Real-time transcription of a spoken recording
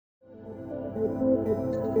Hello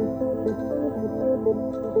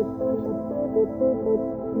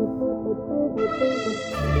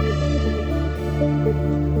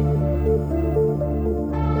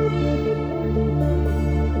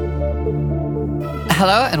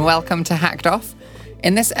and welcome to Hacked Off.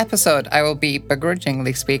 In this episode, I will be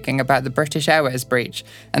begrudgingly speaking about the British Airways breach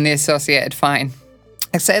and the associated fine.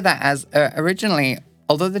 I say that as originally,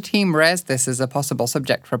 although the team raised this as a possible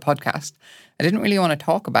subject for a podcast, I didn't really want to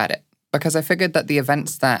talk about it because I figured that the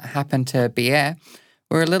events that happened to BA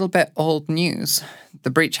were a little bit old news. The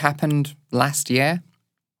breach happened last year.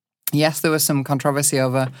 Yes, there was some controversy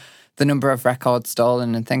over the number of records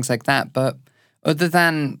stolen and things like that, but other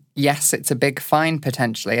than, yes, it's a big fine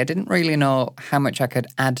potentially, I didn't really know how much I could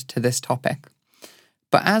add to this topic.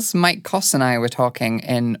 But as Mike Koss and I were talking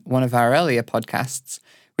in one of our earlier podcasts,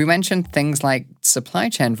 we mentioned things like supply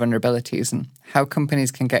chain vulnerabilities and how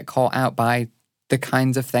companies can get caught out by the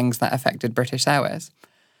kinds of things that affected British Airways.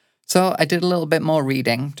 So I did a little bit more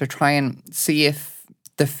reading to try and see if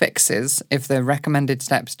the fixes, if the recommended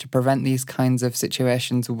steps to prevent these kinds of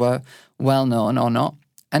situations were well known or not.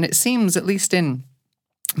 And it seems, at least in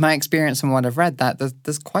my experience and what I've read, that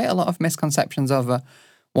there's quite a lot of misconceptions over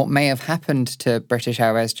what may have happened to British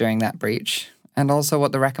Airways during that breach, and also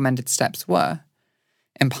what the recommended steps were.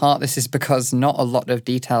 In part, this is because not a lot of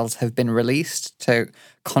details have been released to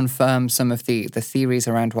confirm some of the theories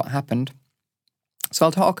around what happened. So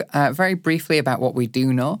I'll talk very briefly about what we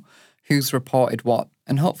do know, who's reported what,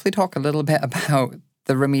 and hopefully talk a little bit about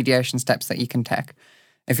the remediation steps that you can take.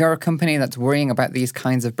 If you're a company that's worrying about these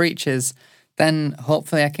kinds of breaches, then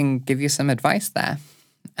hopefully I can give you some advice there.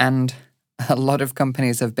 And a lot of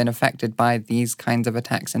companies have been affected by these kinds of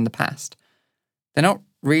attacks in the past. They're not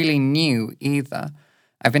really new either.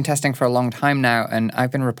 I've been testing for a long time now, and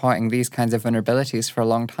I've been reporting these kinds of vulnerabilities for a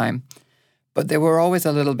long time. But they were always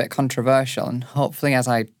a little bit controversial, and hopefully as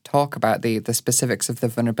I talk about the specifics of the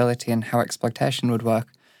vulnerability and how exploitation would work,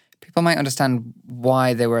 people might understand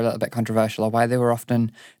why they were a little bit controversial or why they were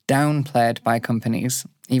often downplayed by companies,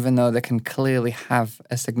 even though they can clearly have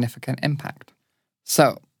a significant impact.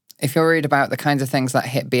 So, if you're worried about the kinds of things that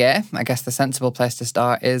hit BA, I guess the sensible place to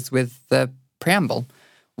start is with the preamble.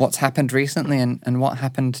 What's happened recently and what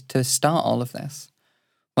happened to start all of this?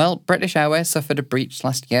 Well, British Airways suffered a breach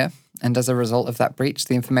last year, and as a result of that breach,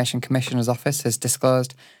 the Information Commissioner's Office has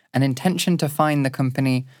disclosed an intention to fine the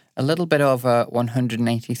company a little bit over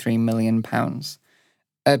 £183 million.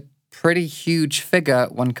 A pretty huge figure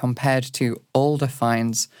when compared to older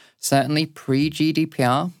fines, certainly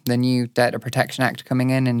pre-GDPR, the new Data Protection Act coming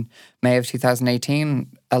in May of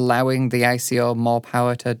 2018, allowing the ICO more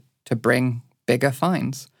power to bring bigger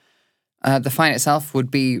fines. The fine itself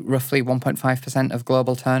would be roughly 1.5% of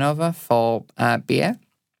global turnover for BA.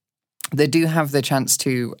 They do have the chance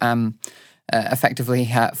to effectively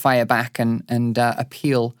fire back and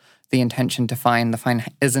appeal the intention to fine. The fine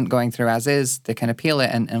isn't going through as is. They can appeal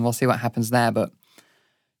it and we'll see what happens there. But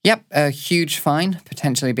yep, a huge fine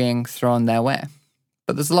potentially being thrown their way.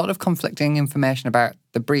 But there's a lot of conflicting information about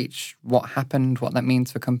the breach, what happened, what that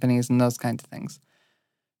means for companies and those kinds of things.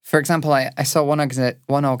 For example, I saw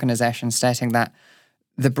one organization stating that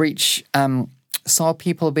the breach saw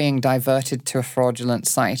people being diverted to a fraudulent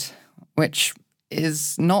site, which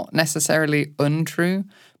is not necessarily untrue.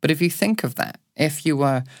 But if you think of that, if you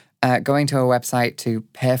were going to a website to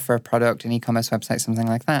pay for a product, an e-commerce website, something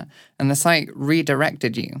like that, and the site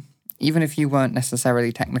redirected you, even if you weren't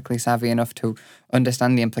necessarily technically savvy enough to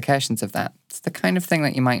understand the implications of that, it's the kind of thing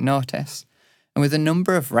that you might notice. And with the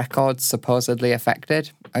number of records supposedly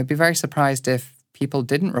affected, I'd be very surprised if people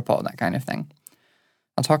didn't report that kind of thing.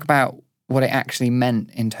 I'll talk about what it actually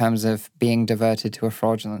meant in terms of being diverted to a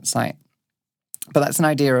fraudulent site. But that's an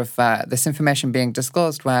idea of this information being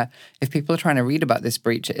disclosed where if people are trying to read about this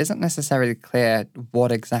breach, it isn't necessarily clear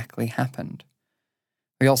what exactly happened.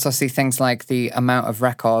 We also see things like the amount of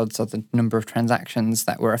records or the number of transactions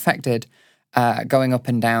that were affected going up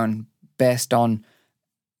and down based on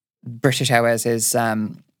British Airways'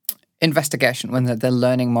 investigation. When they're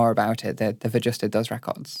learning more about it, they've adjusted those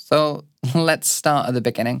records. So let's start at the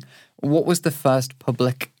beginning. What was the first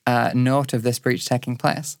public note of this breach taking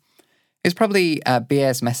place? It was probably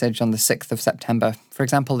BA's message on the 6th of September. For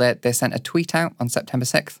example, they sent a tweet out on September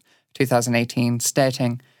 6th, 2018,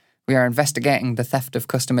 stating, "We are investigating the theft of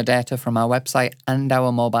customer data from our website and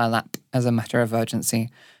our mobile app as a matter of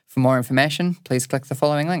urgency. For more information, please click the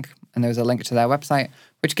following link." And there was a link to their website,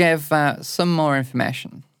 which gave some more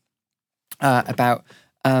information about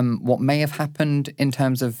what may have happened in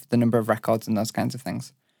terms of the number of records and those kinds of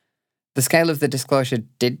things. The scale of the disclosure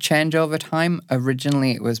did change over time.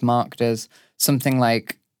 Originally, it was marked as something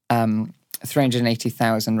like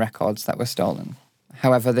 380,000 records that were stolen.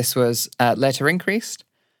 However, this was later increased.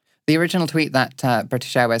 The original tweet that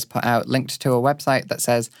British Airways put out linked to a website that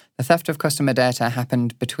says the theft of customer data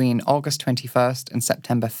happened between August 21st and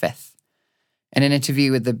September 5th. In an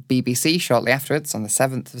interview with the BBC shortly afterwards, on the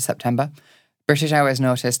 7th of September, British Airways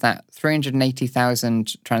noticed that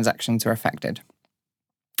 380,000 transactions were affected.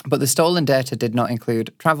 But the stolen data did not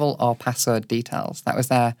include travel or password details. That was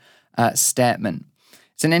their statement.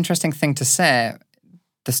 It's an interesting thing to say.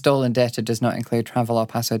 The stolen data does not include travel or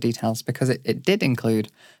password details because it did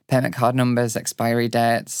include payment card numbers, expiry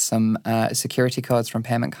dates, some security codes from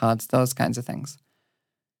payment cards, those kinds of things.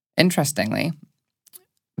 Interestingly,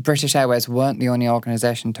 British Airways weren't the only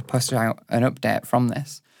organisation to push out an update from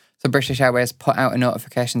this. So British Airways put out a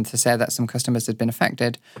notification to say that some customers had been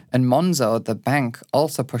affected, and Monzo, the bank,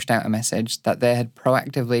 also pushed out a message that they had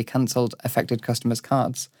proactively cancelled affected customers'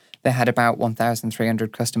 cards. They had about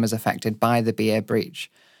 1,300 customers affected by the BA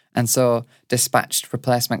breach, and so dispatched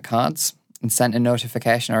replacement cards and sent a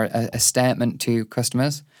notification or a statement to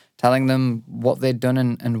customers telling them what they'd done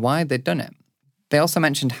and why they'd done it. They also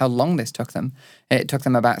mentioned how long this took them. It took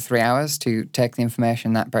them about 3 hours to take the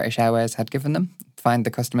information that British Airways had given them, find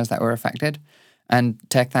the customers that were affected, and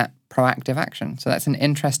take that proactive action. So that's an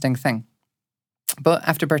interesting thing. But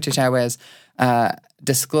after British Airways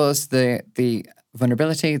disclosed the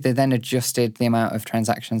vulnerability, they then adjusted the amount of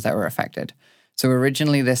transactions that were affected. So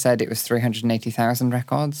originally they said it was 380,000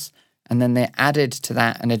 records, and then they added to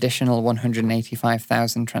that an additional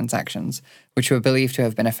 185,000 transactions, which were believed to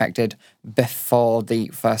have been affected before the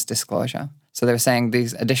first disclosure. So they were saying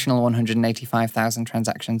these additional 185,000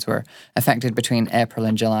 transactions were affected between April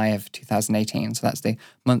and July of 2018. So that's the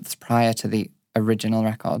months prior to the original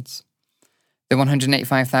records. The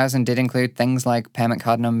 185,000 did include things like payment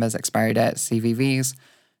card numbers, expiry dates, CVVs.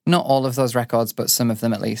 Not all of those records, but some of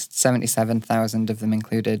them at least. 77,000 of them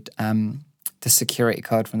included the security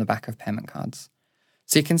code from the back of payment cards.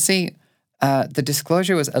 So you can see the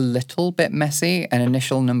disclosure was a little bit messy. An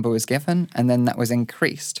initial number was given, and then that was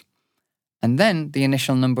increased. And then the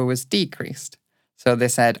initial number was decreased. So they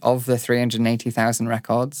said of the 380,000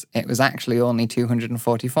 records, it was actually only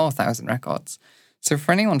 244,000 records. So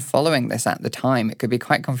for anyone following this at the time, it could be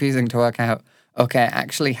quite confusing to work out, okay,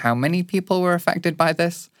 actually how many people were affected by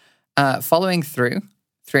this? Following through,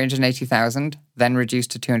 380,000, then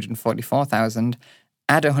reduced to 244,000,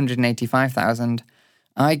 add 185,000,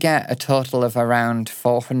 I get a total of around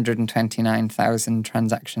 429,000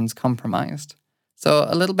 transactions compromised. So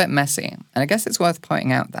a little bit messy. And I guess it's worth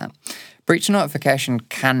pointing out that breach notification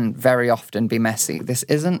can very often be messy. This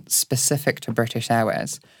isn't specific to British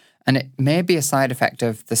Airways, and it may be a side effect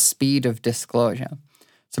of the speed of disclosure.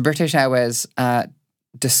 So British Airways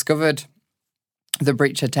discovered the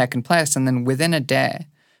breach had taken place and then within a day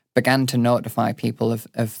began to notify people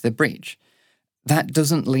of the breach. That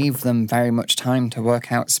doesn't leave them very much time to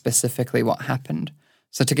work out specifically what happened.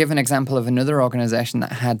 So to give an example of another organisation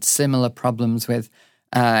that had similar problems with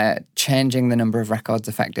changing the number of records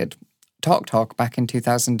affected, TalkTalk back in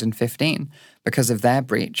 2015, because of their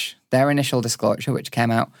breach, their initial disclosure, which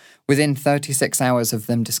came out within 36 hours of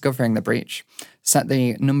them discovering the breach, set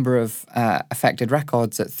the number of affected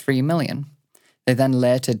records at 3 million. They then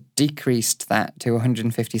later decreased that to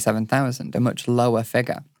 157,000, a much lower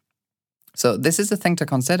figure. So this is a thing to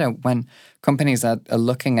consider when companies are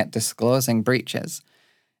looking at disclosing breaches.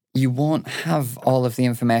 You won't have all of the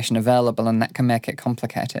information available, and that can make it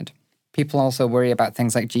complicated. People also worry about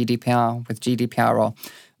things like GDPR, with GDPR, or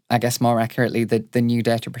I guess more accurately, the new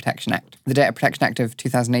Data Protection Act. The Data Protection Act of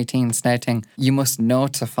 2018 stating you must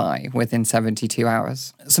notify within 72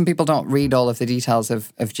 hours. Some people don't read all of the details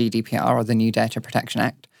of GDPR or the new Data Protection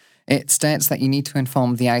Act. It states that you need to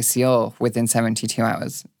inform the ICO within 72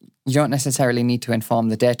 hours. You don't necessarily need to inform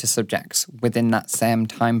the data subjects within that same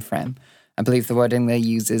time frame. I believe the wording they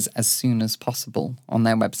use is as soon as possible on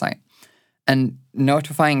their website. And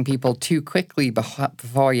notifying people too quickly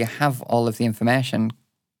before you have all of the information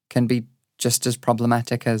can be just as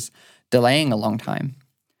problematic as delaying a long time.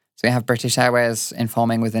 So we have British Airways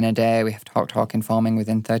informing within a day, we have TalkTalk informing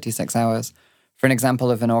within 36 hours. For an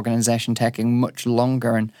example of an organisation taking much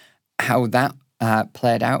longer and how that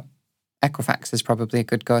played out, Equifax is probably a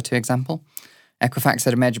good go-to example. Equifax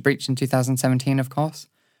had a major breach in 2017, of course.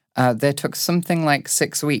 They took something like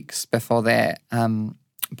 6 weeks before they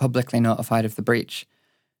publicly notified of the breach.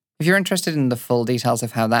 If you're interested in the full details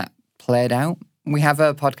of how that played out, we have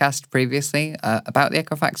a podcast previously about the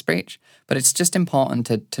Equifax breach, but it's just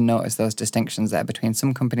important to notice those distinctions there between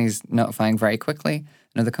some companies notifying very quickly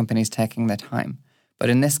and other companies taking their time. But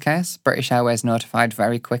in this case, British Airways notified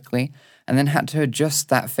very quickly, and then had to adjust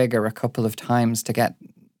that figure a couple of times to get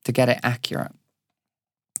it accurate.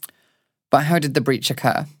 But how did the breach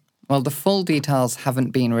occur? Well, the full details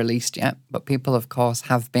haven't been released yet, but people, of course,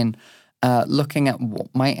 have been looking at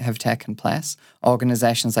what might have taken place.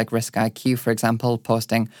 Organizations like RiskIQ, for example,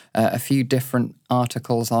 posting a few different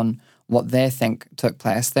articles on what they think took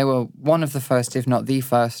place. They were one of the first, if not the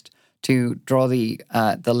first, to draw the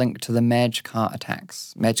link to the MageCart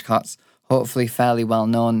attacks. MageCart's hopefully fairly well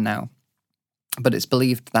known now, but it's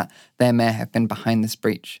believed that they may have been behind this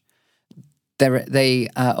breach.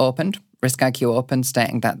 RiskIQ opened,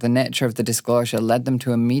 stating that the nature of the disclosure led them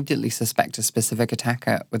to immediately suspect a specific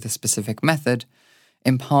attacker with a specific method,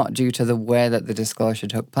 in part due to the way that the disclosure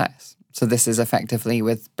took place. So this is effectively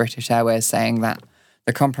with British Airways saying that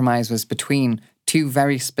the compromise was between two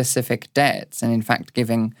very specific dates and in fact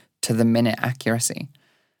giving to the minute accuracy.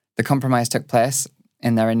 The compromise took place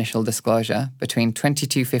in their initial disclosure between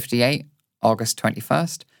 22:58, August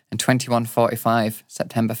 21st, and 21:45,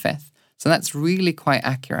 September 5th. So that's really quite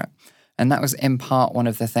accurate. And that was in part one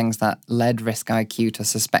of the things that led RiskIQ to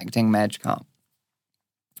suspecting MageCart.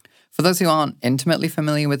 For those who aren't intimately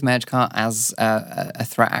familiar with MageCart as a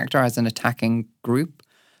threat actor, as an attacking group,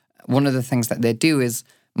 one of the things that they do is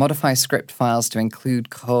modify script files to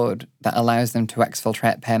include code that allows them to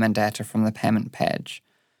exfiltrate payment data from the payment page.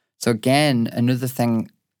 So again, another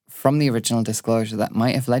thing from the original disclosure that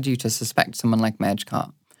might have led you to suspect someone like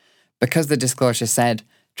MageCart. Because the disclosure said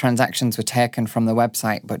transactions were taken from the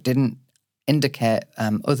website but didn't indicate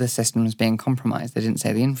other systems being compromised. They didn't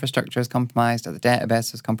say the infrastructure was compromised or the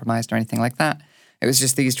database was compromised or anything like that. It was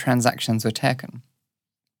just these transactions were taken.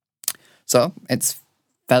 So it's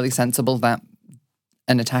fairly sensible that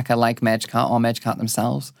an attacker like MageCart or MageCart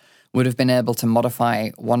themselves would have been able to modify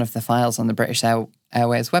one of the files on the British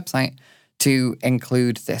Airways website to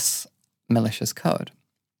include this malicious code.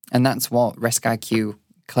 And that's what RiskIQ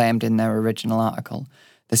claimed in their original article.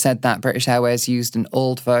 They said that British Airways used an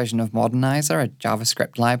old version of Modernizer, a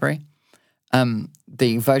JavaScript library.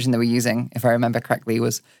 The version they were using, if I remember correctly,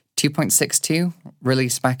 was 2.62,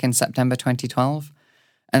 released back in September 2012.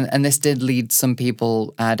 And this did lead some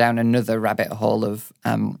people down another rabbit hole of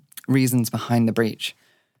reasons behind the breach.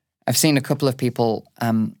 I've seen a couple of people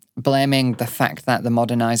blaming the fact that the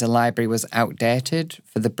Modernizer library was outdated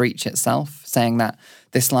for the breach itself, saying that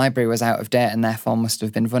this library was out of date and therefore must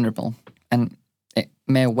have been vulnerable. And it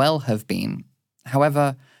may well have been.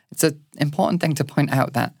 However, it's an important thing to point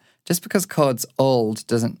out that just because code's old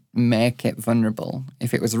doesn't make it vulnerable.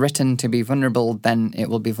 If it was written to be vulnerable, then it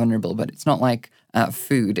will be vulnerable. But it's not like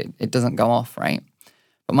food. It doesn't go off, right?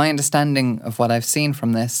 But my understanding of what I've seen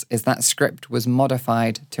from this is that script was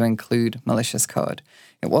modified to include malicious code.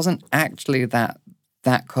 It wasn't actually that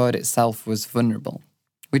code itself was vulnerable.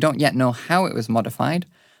 We don't yet know how it was modified.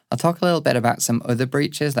 I'll talk a little bit about some other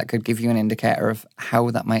breaches that could give you an indicator of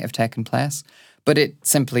how that might have taken place, but it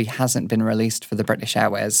simply hasn't been released for the British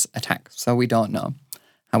Airways attack, so we don't know.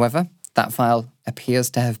 However, that file appears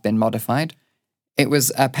to have been modified. It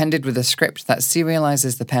was appended with a script that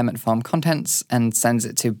serializes the payment form contents and sends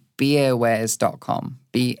it to baways.com,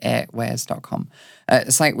 baways.com,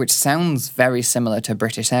 a site which sounds very similar to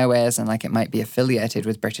British Airways and like it might be affiliated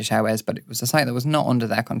with British Airways, but it was a site that was not under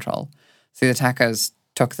their control. So the attackers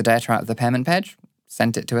took the data out of the payment page,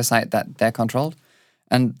 sent it to a site that they controlled,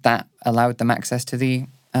 and that allowed them access to the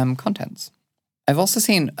contents. I've also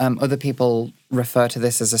seen other people refer to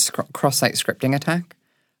this as a cross-site scripting attack.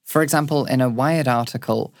 For example, in a Wired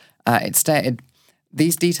article, it stated,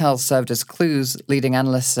 these details served as clues leading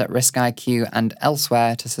analysts at RiskIQ and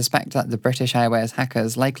elsewhere to suspect that the British Airways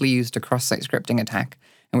hackers likely used a cross-site scripting attack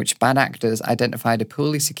in which bad actors identified a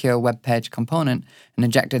poorly secure web page component and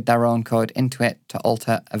injected their own code into it to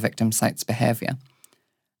alter a victim site's behavior.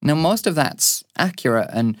 Now, most of that's accurate,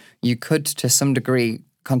 and you could, to some degree,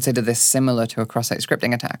 consider this similar to a cross-site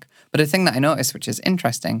scripting attack. But a thing that I noticed, which is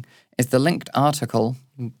interesting, is the linked article,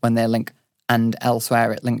 when they link and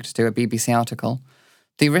elsewhere, it linked to a BBC article.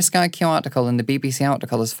 The RiskIQ article and the BBC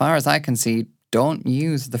article, as far as I can see, don't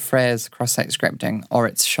use the phrase cross-site scripting or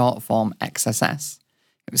its short form XSS.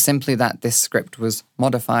 It was simply that this script was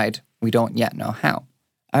modified. We don't yet know how.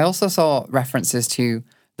 I also saw references to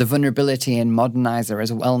the vulnerability in Modernizer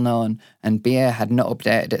as well known, and BA had not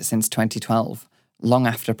updated it since 2012, long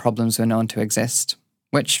after problems were known to exist.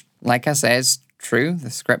 Which, like I say, is true.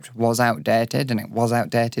 The script was outdated, and it was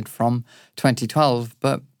outdated from 2012,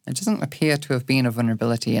 but it doesn't appear to have been a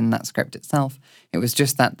vulnerability in that script itself. It was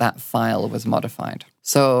just that that file was modified.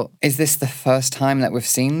 So is this the first time that we've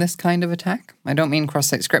seen this kind of attack? I don't mean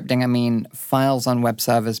cross-site scripting, I mean files on web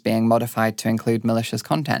servers being modified to include malicious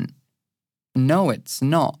content. No, it's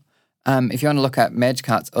not. If you want to look at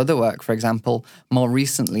Magecart's other work, for example, more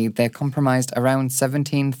recently, they compromised around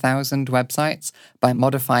 17,000 websites by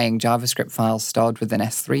modifying JavaScript files stored within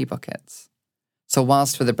S3 buckets. So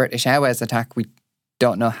whilst for the British Airways attack, we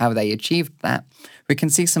don't know how they achieved that, we can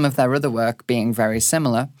see some of their other work being very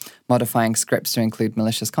similar, modifying scripts to include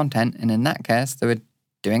malicious content, and in that case, they were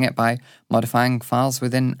doing it by modifying files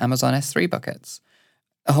within Amazon S3 buckets.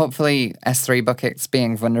 Hopefully, S3 buckets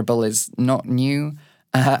being vulnerable is not new.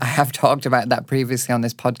 I have talked about that previously on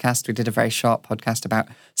this podcast. We did a very short podcast about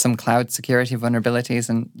some cloud security vulnerabilities.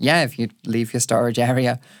 And yeah, if you leave your storage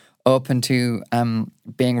area open to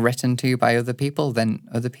being written to by other people, then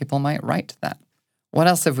other people might write that. What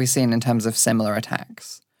else have we seen in terms of similar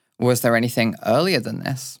attacks? Was there anything earlier than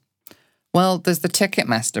this? Well, there's the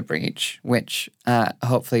Ticketmaster breach, which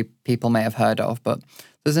hopefully people may have heard of, but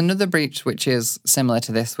there's another breach which is similar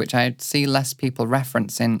to this, which I see less people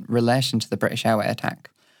reference in relation to the British Airways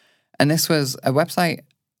attack. And this was a website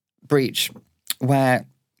breach where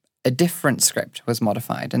a different script was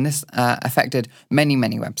modified. And this affected many,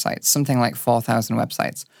 many websites, something like 4,000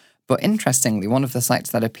 websites. But interestingly, one of the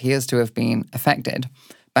sites that appears to have been affected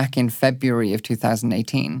back in February of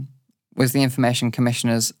 2018 was the Information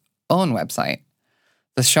Commissioner's own website.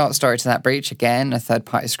 The short story to that breach, again, a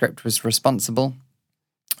third-party script was responsible.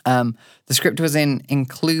 The script was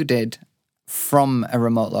included from a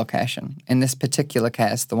remote location. In this particular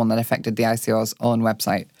case, the one that affected the ICO's own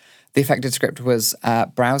website, the affected script was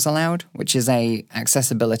BrowserLoud, which is a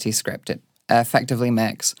accessibility script. It effectively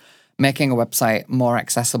makes making a website more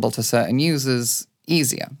accessible to certain users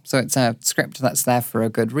easier. So it's a script that's there for a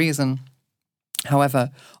good reason. However,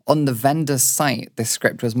 on the vendor's site, this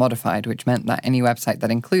script was modified, which meant that any website that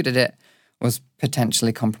included it was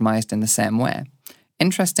potentially compromised in the same way.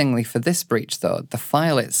 Interestingly, for this breach, though, the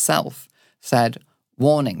file itself said,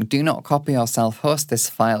 "Warning, do not copy or self-host this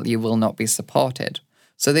file, you will not be supported."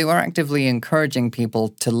 So they were actively encouraging people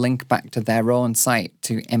to link back to their own site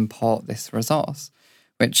to import this resource,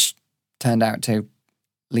 which turned out to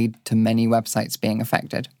lead to many websites being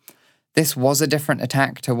affected. This was a different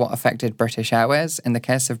attack to what affected British Airways. In the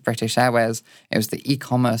case of British Airways, it was the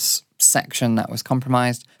e-commerce section that was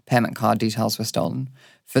compromised, payment card details were stolen.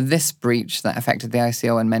 For this breach that affected the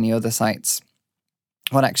ICO and many other sites,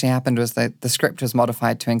 what actually happened was that the script was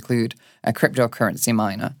modified to include a cryptocurrency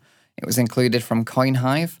miner. It was included from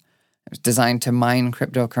CoinHive. It was designed to mine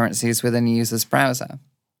cryptocurrencies within a user's browser.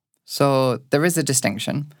 So there is a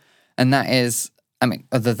distinction, and that is,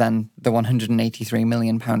 other than the £183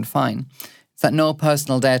 million fine, is that no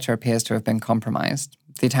personal data appears to have been compromised.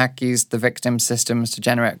 The attack used the victim's systems to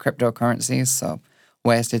generate cryptocurrencies, so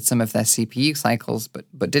wasted some of their CPU cycles,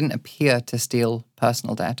 but didn't appear to steal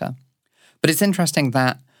personal data. But it's interesting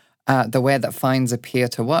that the way that fines appear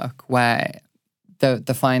to work, where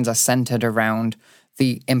the fines are centered around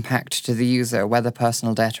the impact to the user, whether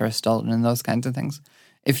personal data are stolen and those kinds of things.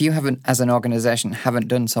 If you haven't, as an organization, haven't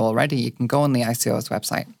done so already, you can go on the ICO's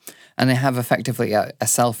website, and they have effectively a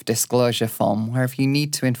self-disclosure form where if you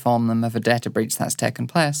need to inform them of a data breach that's taken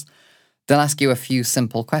place, they'll ask you a few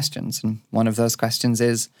simple questions. And one of those questions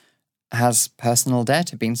is, has personal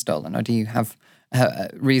data been stolen? Or do you have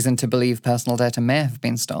reason to believe personal data may have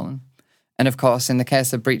been stolen? And of course, in the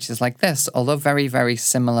case of breaches like this, although very, very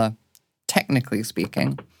similar, technically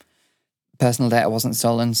speaking, personal data wasn't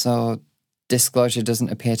stolen, so disclosure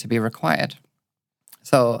doesn't appear to be required.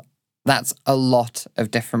 So that's a lot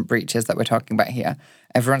of different breaches that we're talking about here.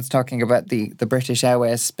 Everyone's talking about the British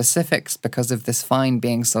Airways specifics because of this fine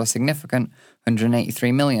being so significant,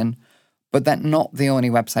 183 million, but that's not the only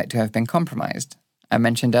website to have been compromised. I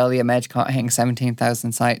mentioned earlier Magecart hitting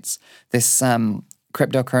 17,000 sites. This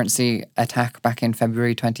cryptocurrency attack back in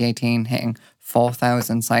February 2018 hitting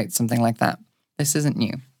 4,000 sites, something like that. This isn't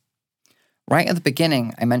new. Right at the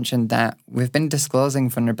beginning, I mentioned that we've been disclosing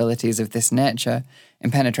vulnerabilities of this nature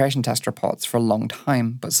in penetration test reports for a long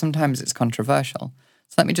time, but sometimes it's controversial.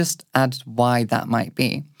 So let me just add why that might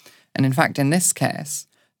be. And in fact, in this case,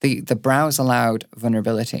 the BrowserLoud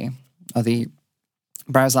vulnerability, or the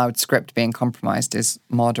BrowserLoud script being compromised, is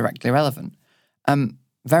more directly relevant.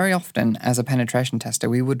 Very often, as a penetration tester,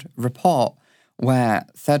 we would report where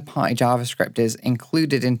third-party JavaScript is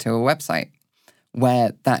included into a website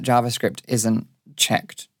where that JavaScript isn't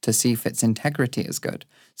checked to see if its integrity is good.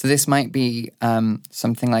 So this might be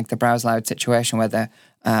something like the BrowserLoud situation where they're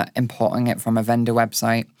importing it from a vendor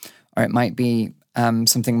website, or it might be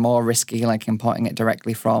something more risky like importing it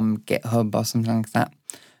directly from GitHub or something like that.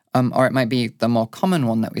 Or it might be the more common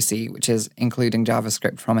one that we see, which is including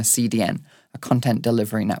JavaScript from a CDN, a content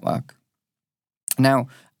delivery network. Now,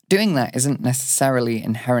 doing that isn't necessarily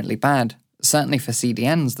inherently bad, certainly for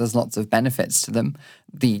CDNs, there's lots of benefits to them.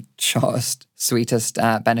 The shortest, sweetest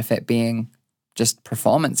benefit being just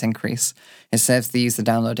performance increase. It saves the user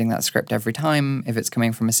downloading that script every time if it's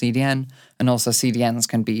coming from a CDN. And also CDNs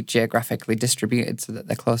can be geographically distributed so that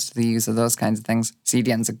they're close to the user, those kinds of things.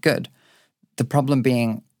 CDNs are good. The problem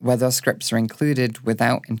being where those scripts are included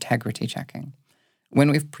without integrity checking. When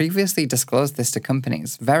we've previously disclosed this to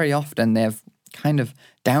companies, very often they've kind of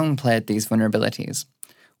downplayed these vulnerabilities.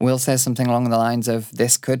 We'll say something along the lines of,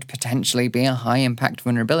 this could potentially be a high-impact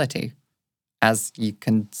vulnerability, as you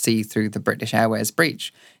can see through the British Airways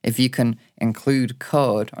breach. If you can include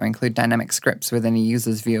code or include dynamic scripts within a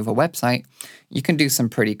user's view of a website, you can do some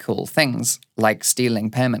pretty cool things, like stealing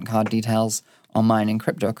payment card details or mining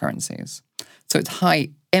cryptocurrencies. So it's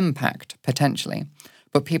high impact, potentially,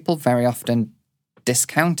 but people very often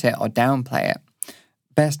discount it or downplay it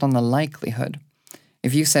based on the likelihood.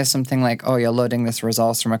 If you say something like, oh, you're loading this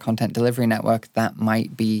resource from a content delivery network, that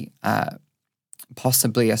might be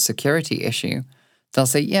possibly a security issue. They'll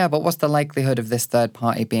say, yeah, but what's the likelihood of this third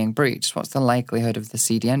party being breached? What's the likelihood of the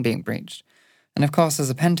CDN being breached? And of course, as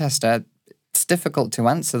a pen tester, it's difficult to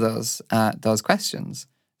answer those questions,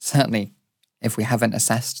 certainly if we haven't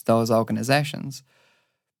assessed those organizations.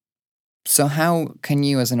 So how can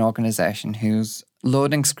you as an organization who's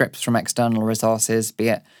loading scripts from external resources, be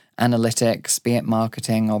it analytics, be it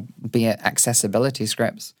marketing, or be it accessibility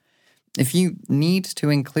scripts, if you need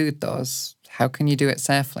to include those, how can you do it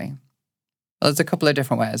safely? Well, there's a couple of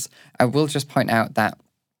different ways. I will just point out that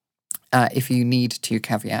if you need to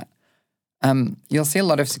caveat, you'll see a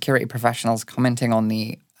lot of security professionals commenting on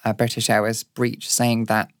the British Airways breach saying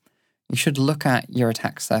that you should look at your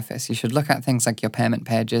attack surface. You should look at things like your payment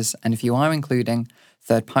pages. And if you are including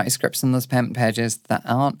third-party scripts in those payment pages that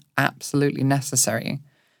aren't absolutely necessary, you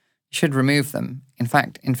should remove them. In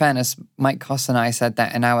fact, in fairness, Mike Koss and I said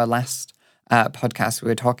that in our last podcast, we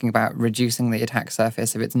were talking about reducing the attack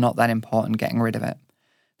surface. If it's not that important, getting rid of it.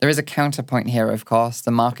 There is a counterpoint here, of course.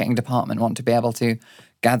 The marketing department want to be able to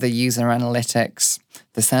gather user analytics.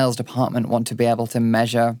 The sales department want to be able to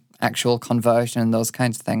measure actual conversion and those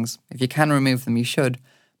kinds of things. If you can remove them, you should.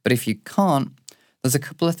 But if you can't, there's a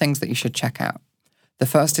couple of things that you should check out. The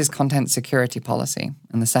first is content security policy,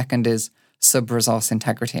 and the second is sub-resource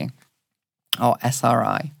integrity, or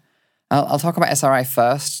SRI. I'll talk about SRI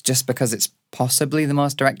first, just because it's possibly the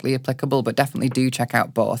most directly applicable, but definitely do check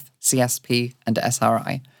out both CSP and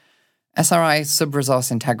SRI. SRI,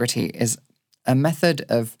 sub-resource integrity, is a method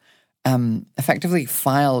of effectively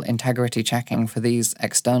file integrity checking for these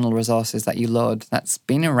external resources that you load that's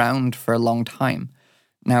been around for a long time.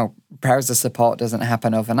 Now, browser support doesn't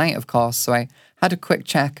happen overnight, of course, so I had a quick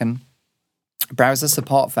check, and browser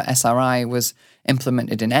support for SRI was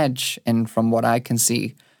implemented in Edge in, from what I can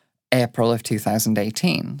see, April of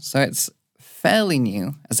 2018. So it's fairly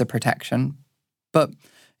new as a protection, but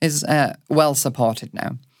is well supported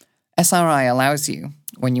now. SRI allows you,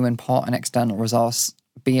 when you import an external resource,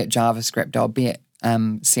 be it JavaScript or be it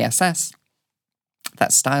CSS,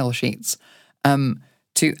 that's style sheets,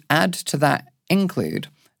 to add to that include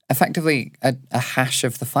effectively a hash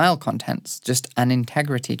of the file contents, just an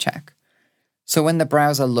integrity check. So when the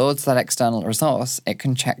browser loads that external resource, it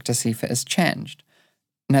can check to see if it has changed.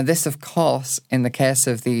 Now this, of course, in the case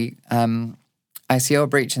of the ICO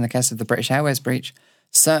breach, in the case of the British Airways breach,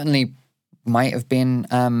 certainly might have been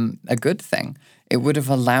a good thing. It would have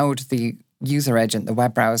allowed the user agent, the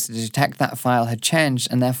web browser, to detect that file had changed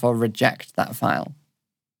and therefore reject that file.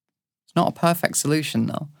 It's not a perfect solution,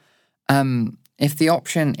 though. If the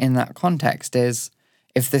option in that context is,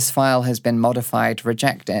 if this file has been modified,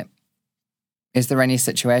 reject it, is there any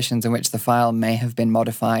situations in which the file may have been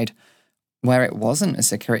modified where it wasn't a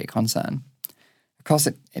security concern? Of course,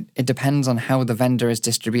 it depends on how the vendor is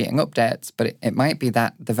distributing updates, but it might be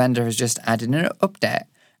that the vendor has just added an update,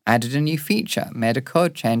 added a new feature, made a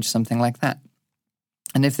code change, something like that.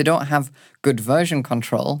 And if they don't have good version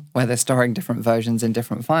control, where they're storing different versions in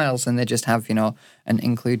different files, and they just have, an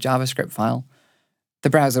include JavaScript file, the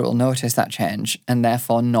browser will notice that change and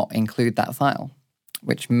therefore not include that file,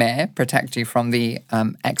 which may protect you from the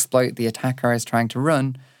exploit the attacker is trying to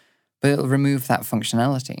run, but it'll remove that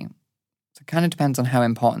functionality. So it kind of depends on how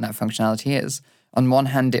important that functionality is. On one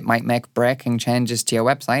hand, it might make breaking changes to your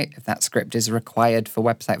website. If that script is required for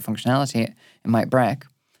website functionality, it might break.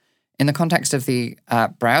 In the context of the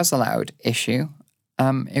browse allowed issue,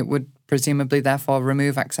 it would presumably therefore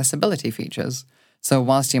remove accessibility features. So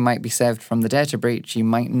whilst you might be saved from the data breach, you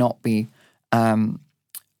might not be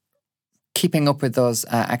keeping up with those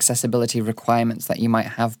accessibility requirements that you might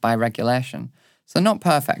have by regulation. So not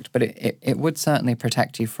perfect, but it would certainly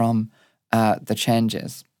protect you from the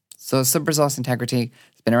changes. So sub-resource integrity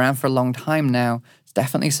has been around for a long time now. It's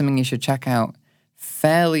definitely something you should check out.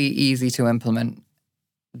 Fairly easy to implement,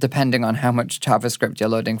 depending on how much JavaScript you're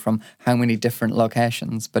loading from how many different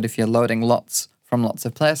locations. But if you're loading lots from lots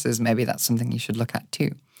of places, maybe that's something you should look at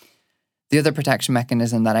too. The other protection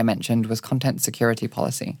mechanism that I mentioned was content security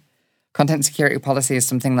policy. Content security policy is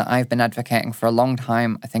something that I've been advocating for a long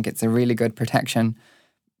time. I think it's a really good protection,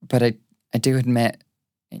 but I do admit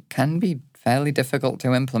it can be fairly difficult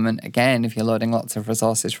to implement, again, if you're loading lots of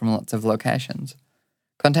resources from lots of locations.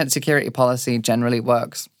 Content security policy generally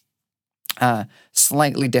works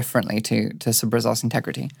slightly differently to sub-resource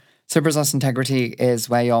integrity. Sub-resource integrity is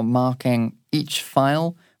where you're marking each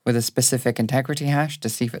file with a specific integrity hash to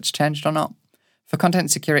see if it's changed or not. For content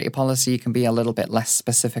security policy, you can be a little bit less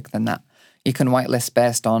specific than that. You can whitelist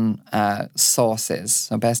based on sources,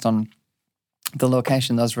 so based on the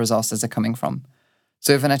location those resources are coming from.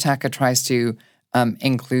 So if an attacker tries to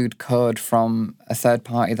include code from a third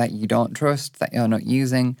party that you don't trust, that you're not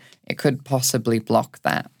using, it could possibly block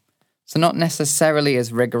that. So not necessarily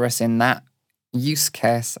as rigorous in that use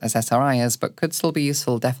case as SRI is, but could still be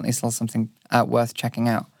useful, definitely still something worth checking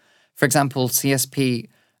out. For example, CSP,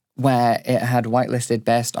 where it had whitelisted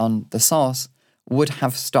based on the source, would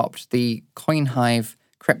have stopped the CoinHive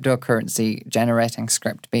cryptocurrency generating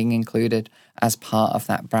script being included as part of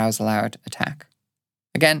that browse-allowed attack.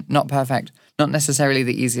 Again, not perfect, not necessarily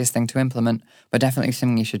the easiest thing to implement, but definitely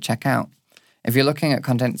something you should check out. If you're looking at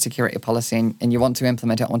content security policy and you want to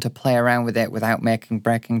implement it, want to play around with it without making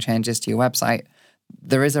breaking changes to your website,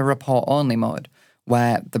 there is a report-only mode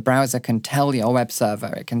where the browser can tell your web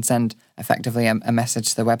server, it can send effectively a message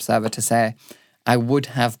to the web server to say, I would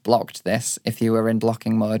have blocked this if you were in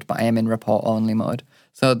blocking mode, but I am in report-only mode.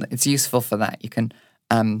 So it's useful for that. You can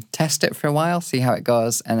test it for a while, see how it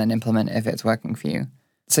goes, and then implement it if it's working for you.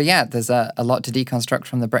 So yeah, there's a lot to deconstruct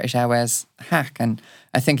from the British Airways hack. And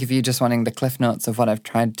I think if you're just wanting the cliff notes of what I've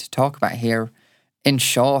tried to talk about here, in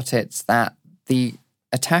short, it's that the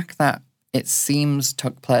attack that it seems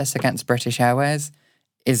took place against British Airways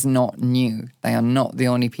is not new. They are not the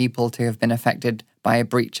only people to have been affected by a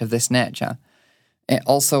breach of this nature. It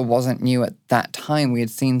also wasn't new at that time. We had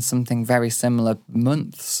seen something very similar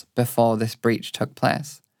months before this breach took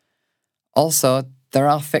place. Also, there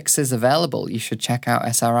are fixes available. You should check out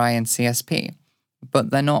SRI and CSP, but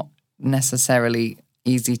they're not necessarily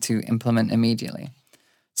easy to implement immediately.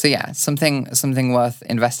 So yeah, something worth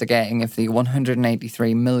investigating if the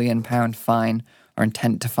 £183 million fine or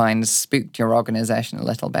intent to fine has spooked your organisation a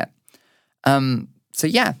little bit. So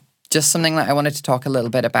yeah, just something that I wanted to talk a little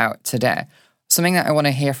bit about today. Something that I want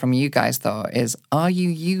to hear from you guys, though, is are you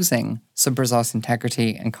using sub-resource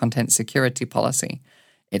integrity and content security policy?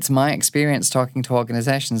 It's my experience talking to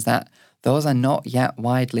organizations that those are not yet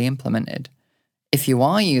widely implemented. If you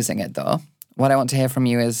are using it, though, what I want to hear from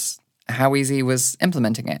you is how easy was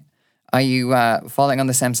implementing it? Are you falling on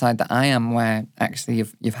the same side that I am, where actually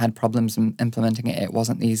you've had problems in implementing it? It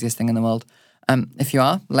wasn't the easiest thing in the world. If you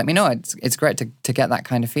are, let me know. It's great to get that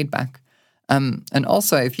kind of feedback. And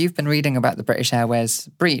also, if you've been reading about the British Airways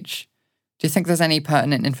breach, do you think there's any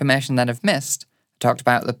pertinent information that I've missed? I talked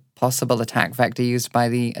about the possible attack vector used by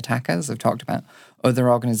the attackers. I've talked about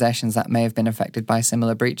other organizations that may have been affected by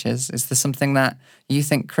similar breaches. Is there something that you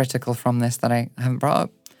think critical from this that I haven't brought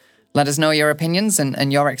up? Let us know your opinions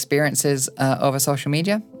and your experiences over social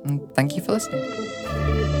media. And thank you for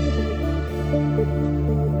listening.